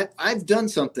I've done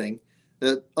something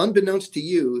that, unbeknownst to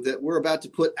you, that we're about to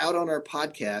put out on our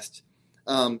podcast.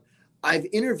 I've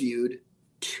interviewed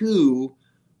 2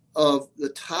 of the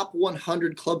top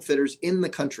 100 club fitters in the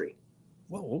country.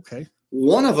 Whoa, okay.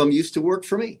 One of them used to work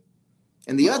for me,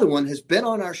 and the other one has been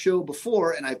on our show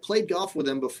before, and I've played golf with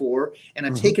him before, and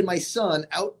I've taken my son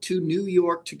out to New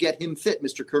York to get him fit.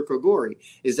 Mr. Kirk O'Gorey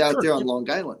is out there on Long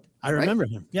Island. I remember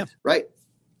him. Yeah. Right.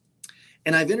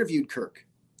 And I've interviewed Kirk,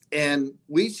 and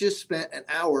we just spent an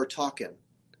hour talking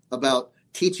about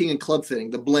teaching and club fitting,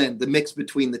 the blend, the mix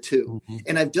between the two. Mm-hmm.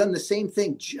 And I've done the same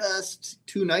thing just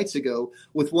 2 nights ago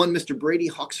with one Mr. Brady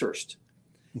Hawkshurst.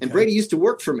 Okay. And Brady used to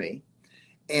work for me,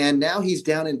 and now he's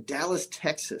down in Dallas,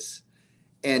 Texas,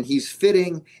 and he's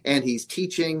fitting and he's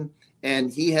teaching,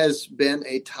 and he has been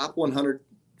a top 100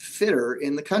 fitter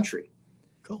in the country.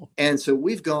 Cool. And so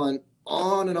we've gone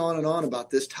on and on and on about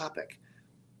this topic,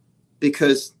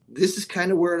 because this is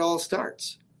kind of where it all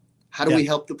starts. How do we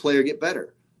help the player get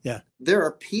better? Yeah. There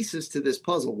are pieces to this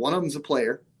puzzle. One of them's a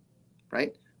player,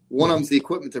 right? One of them's the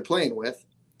equipment they're playing with.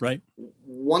 Right.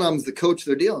 One of them's the coach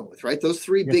they're dealing with, right? Those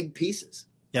 3 big pieces.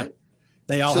 Yeah. Right?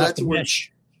 They all have to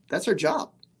mesh. That's our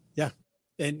job. Yeah.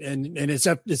 And it's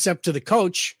up to the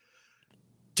coach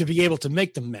to be able to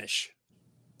make them mesh.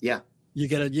 Yeah. You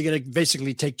gotta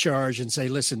basically take charge and say,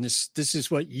 listen, this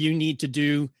is what you need to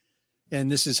do,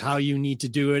 and this is how you need to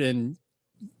do it, and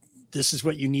this is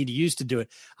what you need to use to do it.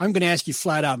 I'm going to ask you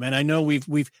flat out, man. I know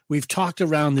we've talked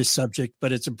around this subject,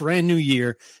 but it's a brand new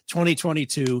year,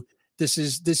 2022. This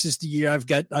is the year I've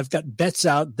got bets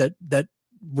out that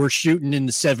we're shooting in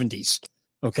the 70s.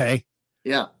 Okay.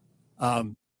 Yeah.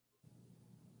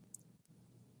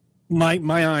 My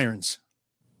irons.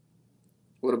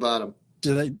 What about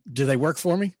them? Do they work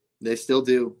for me? They still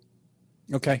do.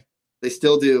 Okay. They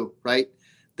still do. Right.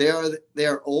 They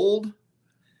are old.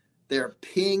 They're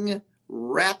Ping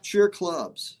Rapture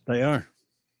clubs. They are.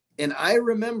 And I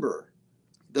remember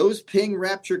those Ping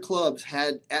Rapture clubs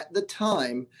had, at the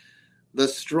time, the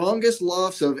strongest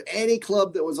lofts of any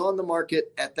club that was on the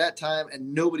market at that time,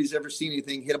 and nobody's ever seen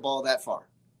anything hit a ball that far.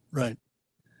 Right.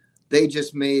 They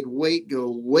just made weight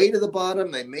go way to the bottom.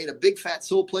 They made a big fat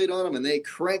sole plate on them, and they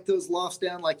cranked those lofts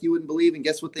down like you wouldn't believe. And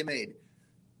guess what they made?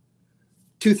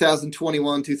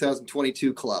 2021,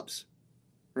 2022 clubs.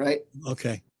 Right?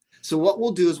 Okay. So what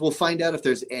we'll do is we'll find out if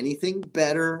there's anything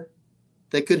better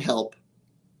that could help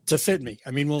to fit me.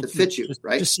 I mean, we'll fit you,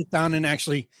 right? Just sit down and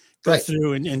actually go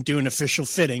through and do an official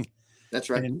fitting. That's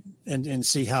right. And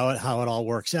see how it all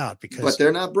works out, but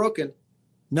they're not broken.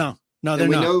 No, they're not.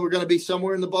 We not. know we're going to be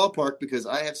somewhere in the ballpark, because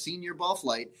I have seen your ball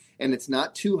flight, and it's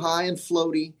not too high and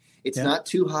floaty. It's not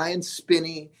too high and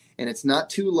spinny, and it's not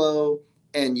too low,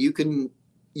 and you can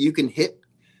hit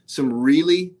some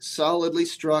really solidly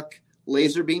struck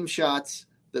laser beam shots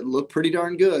that look pretty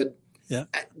darn good. Yeah.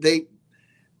 They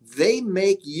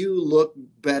make you look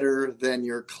better than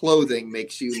your clothing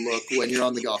makes you look when you're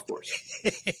on the golf course.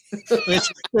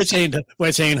 which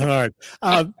ain't hard.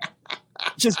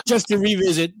 Just to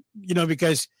revisit,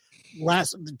 because at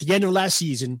the end of last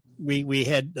season, we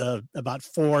had about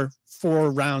four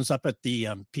rounds up at the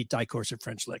Pete Dye course at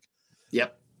French Lick.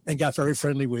 Yep. And got very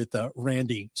friendly with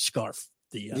Randy Scarf,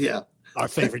 our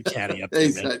favorite caddy up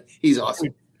there. He's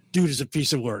awesome. Dude is a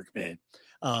piece of work, man.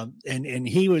 And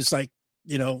he was like,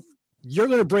 you're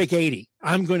going to break 80.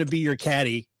 I'm going to be your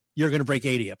caddy. You're going to break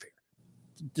 80 up here.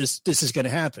 This is going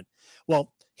to happen.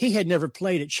 Well, he had never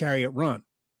played at Chariot Run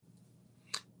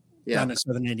down in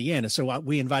Southern Indiana. So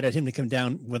we invited him to come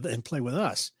down and play with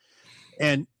us.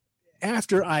 And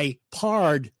after I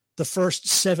parred the first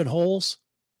 7 holes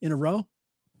in a row,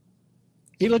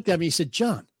 he looked at me, he said,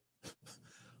 John,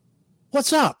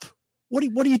 what's up? What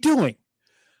are you doing?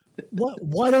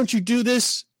 Why don't you do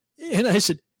this? And I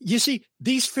said, you see,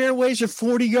 these fairways are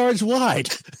 40 yards wide.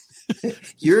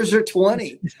 Yours are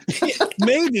 20.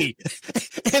 Maybe.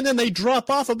 And then they drop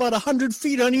off about 100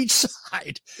 feet on each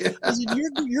side. Yeah. I said,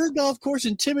 your golf course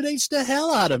intimidates the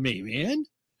hell out of me, man.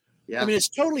 Yeah. I mean, it's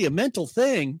totally a mental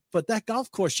thing, but that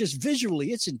golf course, just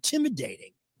visually, it's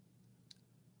intimidating.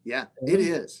 Yeah, it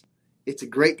is. It's a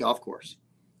great golf course.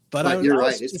 But you're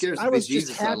right. It scares me. I was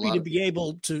just happy to be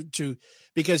able to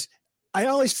because I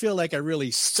always feel like I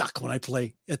really suck when I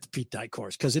play at the Pete Dye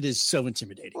course because it is so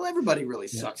intimidating. Well, everybody really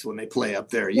sucks when they play up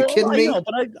there. Are you kidding me? I know,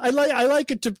 but I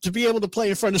like it to be able to play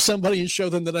in front of somebody and show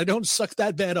them that I don't suck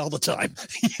that bad all the time.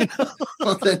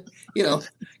 Well, then, go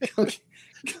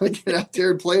get out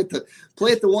there and play at the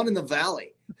one in the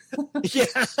valley.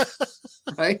 Yeah.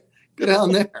 Right? Go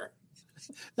down there.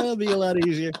 That'll be a lot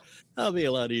easier.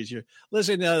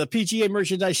 Listen, the PGA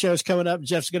Merchandise Show is coming up.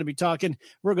 Jeff's going to be talking.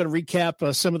 We're going to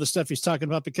recap some of the stuff he's talking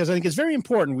about because I think it's very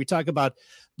important. We talk about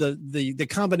the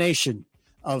combination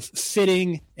of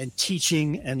fitting and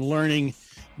teaching and learning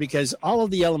because all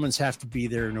of the elements have to be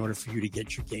there in order for you to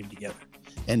get your game together.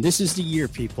 And this is the year,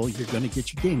 people, you're going to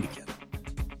get your game together.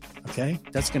 Okay?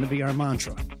 That's going to be our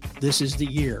mantra. This is the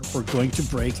year we're going to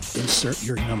break. Insert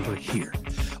your number here.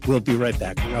 We'll be right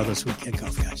back. We're on This Weekend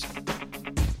Golf, guys.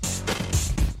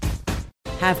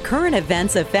 Have current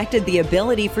events affected the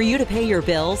ability for you to pay your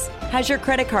bills? Has your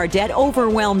credit card debt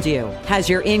overwhelmed you? Has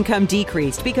your income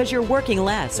decreased because you're working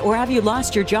less, or have you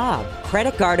lost your job?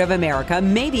 Credit Card of America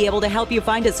may be able to help you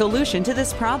find a solution to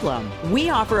this problem.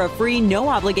 We offer a free,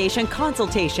 no-obligation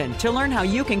consultation to learn how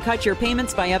you can cut your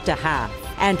payments by up to half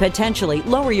and potentially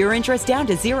lower your interest down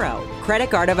to zero.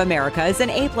 Credit Card of America is an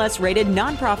A+ rated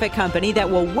nonprofit company that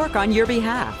will work on your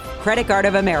behalf. Credit Card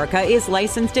of America is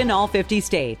licensed in all 50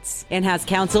 states and has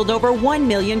counseled over 1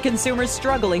 million consumers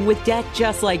struggling with debt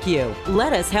just like you.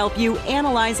 Let us help you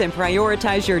analyze and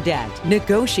prioritize your debt.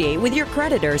 Negotiate with your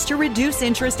creditors to reduce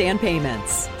interest and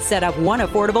payments. Set up one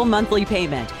affordable monthly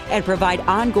payment and provide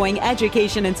ongoing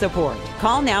education and support.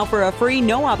 Call now for a free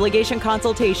no-obligation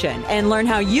consultation and learn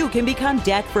how you can become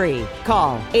debt-free.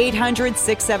 Call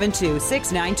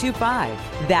 800-672-6925.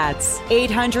 That's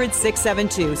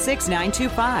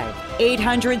 800-672-6925.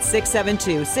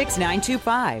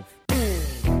 800-672-6925.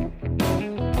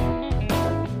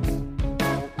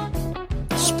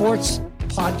 Sports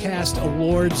Podcast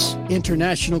Awards,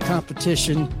 international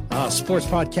competition. Sports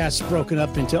podcasts broken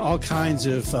up into all kinds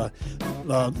of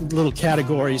little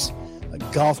categories.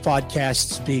 Golf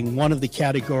podcasts being one of the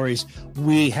categories.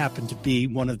 We happen to be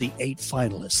one of the 8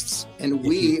 finalists. And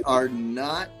we are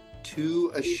not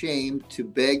too ashamed to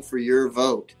beg for your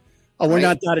vote. Oh, we're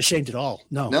not ashamed at all.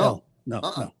 No.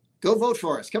 Go vote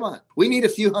for us. Come on. We need a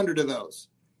few hundred of those.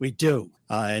 We do.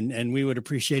 And we would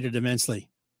appreciate it immensely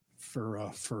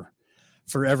for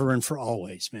forever and for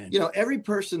always, man. Every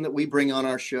person that we bring on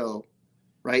our show,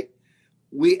 right?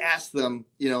 We ask them,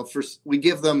 we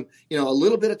give them, a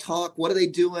little bit of talk. What are they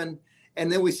doing?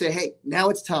 And then we say, hey, now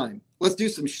it's time. Let's do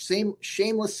some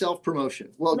shameless self-promotion.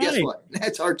 Well, right. Guess what?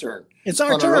 That's our turn. It's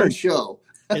our turn. Our own show.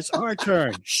 It's our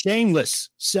turn. Shameless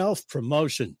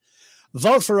self-promotion.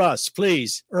 Vote for us,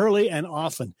 please, early and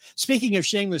often. Speaking of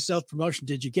shameless self-promotion,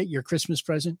 did you get your Christmas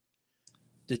present?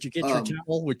 Did you get your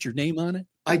towel with your name on it?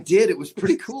 I did. It was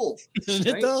pretty cool. Isn't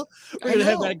it though? We're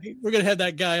gonna have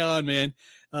that guy on, man.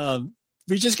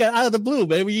 We just got out of the blue,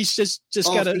 man. We just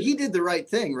got to. He did the right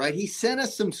thing, right? He sent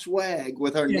us some swag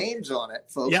with our names on it,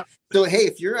 folks. Yep. So hey,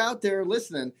 if you're out there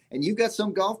listening and you got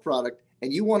some golf product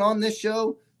and you want on this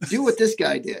show, Do what this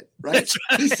guy did, right?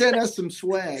 He sent us some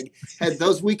swag, had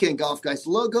those Weekend Golf Guys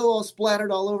logo all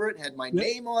splattered all over it, had my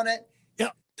name on it.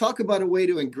 Yep. Talk about a way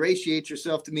to ingratiate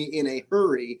yourself to me in a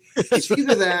hurry. It's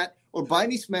either that or buy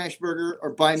me Smashburger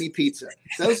or buy me pizza.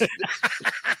 That's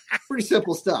pretty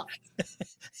simple stuff. Okay?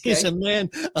 He's a man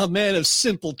of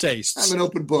simple tastes. I'm an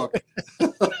open book.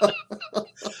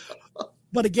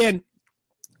 But again,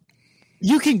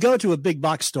 you can go to a big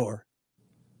box store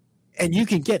and you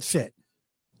can get fit.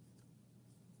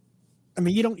 I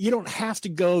mean, you don't have to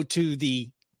go to the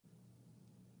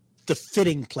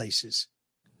fitting places,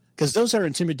 because those are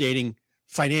intimidating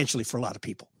financially for a lot of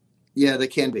people. Yeah, they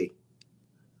can be.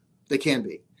 They can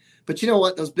be. But you know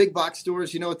what? Those big box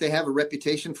stores, you know what they have a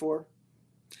reputation for?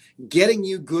 Getting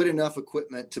you good enough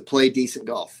equipment to play decent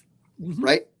golf,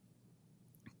 right?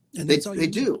 And they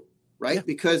do, right? Yeah.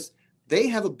 Because they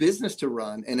have a business to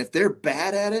run. And if they're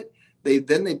bad at it, they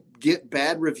get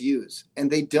bad reviews.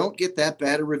 And they don't get that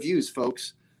bad of reviews,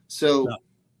 folks. So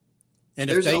and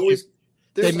there's always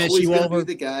going to be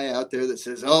the guy out there that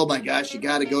says, oh my gosh, you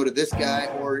got to go to this guy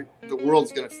or the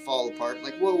world's going to fall apart.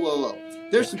 Like, whoa.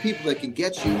 There's some people that can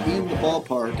get you in the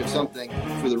ballpark of something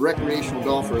for the recreational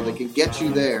golfer that can get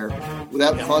you there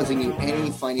without causing you any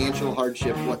financial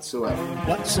hardship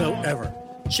whatsoever.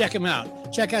 Check them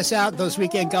out. Check us out,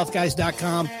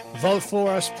 thoseweekendgolfguys.com. Vote for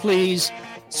us, please.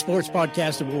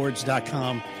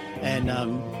 Sportspodcastawards.com.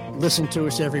 And listen to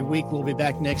us every week. We'll be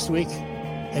back next week.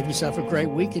 Have yourself a great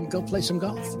week and go play some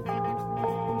golf.